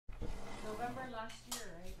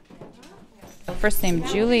First name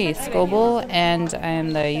Julie Scoble, and I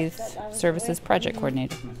am the Youth Services Project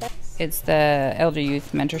Coordinator. It's the Elder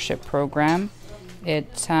Youth Mentorship Program.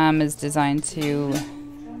 It is designed to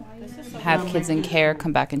have kids in care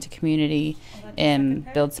come back into community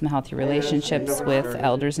and build some healthy relationships with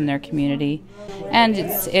elders in their community. And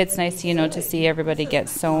it's nice, to see everybody get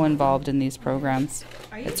so involved in these programs.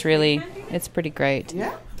 It's pretty great.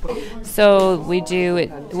 So we do it.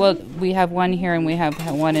 Well, we have one here, and we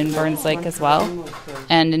have one in Burns Lake as well.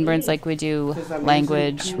 And in Burns Lake, we do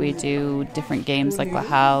language. We do different games like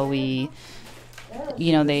Lahau.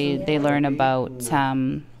 They learn about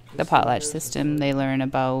the potlatch system. They learn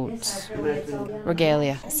about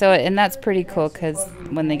regalia. So, and that's pretty cool because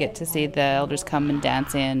when they get to see the elders come and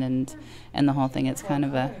dance in and the whole thing, it's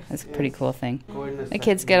a pretty cool thing. The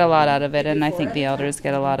kids get a lot out of it, and I think the elders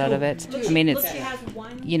get a lot out of it. I mean, it's,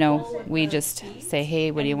 we just say,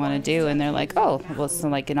 hey, what do you want to do? And they're like, oh, well, so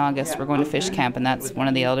like in August, we're going to fish camp, and that's one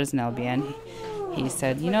of the elders in LBN. He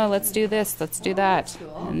said, let's do this, let's do that.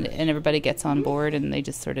 And everybody gets on board, and they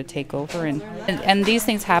just sort of take over. And these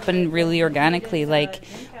things happen really organically. Like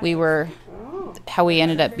how we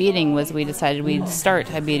ended up beading was we decided we'd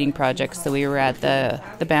start a beading project. So we were at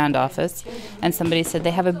the band office, and somebody said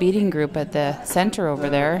they have a beading group at the center over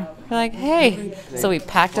there. We're like, hey. So we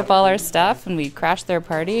packed up all our stuff, and we crashed their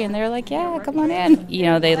party, and they're like, yeah, come on in.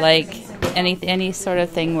 They like any sort of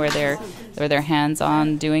thing where they're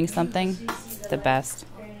hands-on doing something. The best.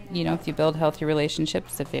 If you build healthy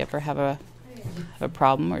relationships, if you ever have a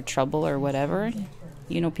problem or trouble or whatever,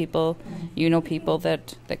 people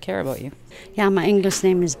that care about you. Yeah, my English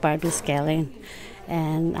name is Barbie Scaling,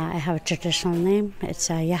 and I have a traditional name. It's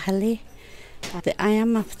Yahali. I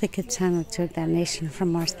am of the Kitsanatug Nation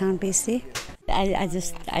from Morristown, BC.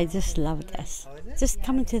 I just love this. Just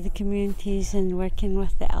coming to the communities and working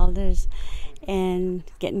with the elders and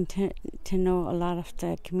getting to know a lot of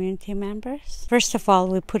the community members. First of all,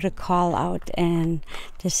 we put a call out and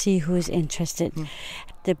to see who's interested.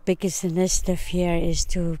 The biggest initiative here is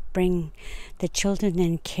to bring the children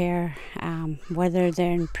in care, whether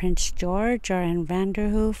they're in Prince George or in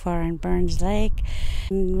Vanderhoof or in Burns Lake.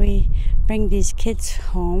 And we bring these kids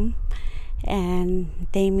home, and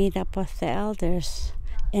they meet up with the elders.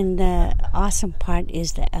 And the awesome part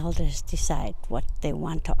is the elders decide what they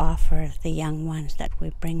want to offer the young ones that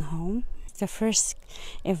we bring home. The first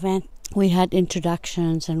event, we had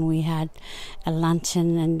introductions and we had a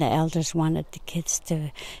luncheon, and the elders wanted the kids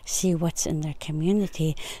to see what's in their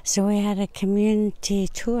community. So we had a community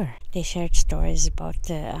tour. They shared stories about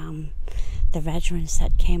the veterans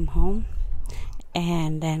that came home.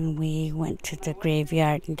 And then we went to the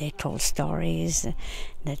graveyard, and they told stories,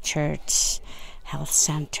 the church, health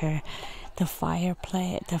center, the fire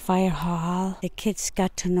hall. The kids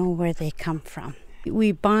got to know where they come from.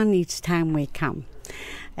 We bond each time we come.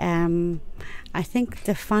 I think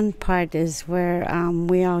the fun part is where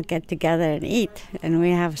we all get together and eat, and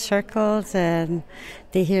we have circles, and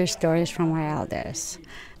they hear stories from our elders.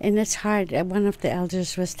 And it's hard. One of the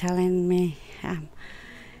elders was telling me,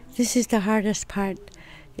 this is the hardest part,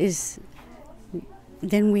 is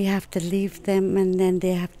then we have to leave them, and then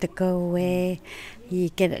they have to go away. You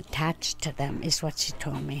get attached to them, is what she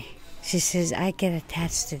told me. She says, I get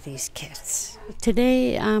attached to these kids.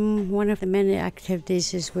 Today, one of the many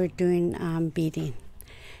activities is we're doing beading.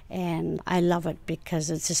 And I love it because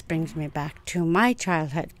it just brings me back to my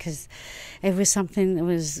childhood, because it was something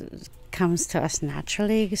that comes to us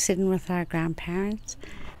naturally, sitting with our grandparents.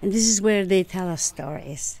 And this is where they tell us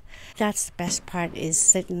stories. That's the best part, is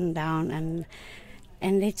sitting down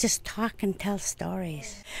and they just talk and tell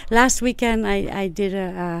stories. Last weekend, I did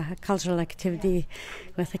a cultural activity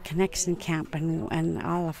with a connection camp, and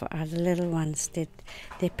all of our little ones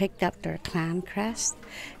they picked up their clan crest.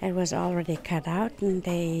 It was already cut out, and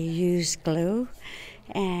they used glue,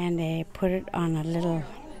 and they put it on a little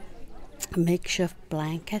makeshift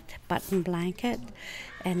blanket, button blanket,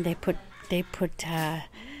 and they put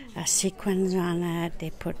sequins on it. They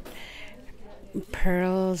put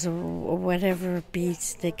pearls or whatever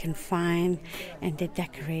beads they can find, and they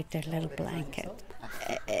decorate their little blanket.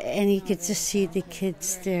 And you could just see the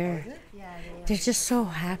kids there. They're just so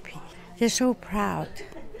happy. They're so proud.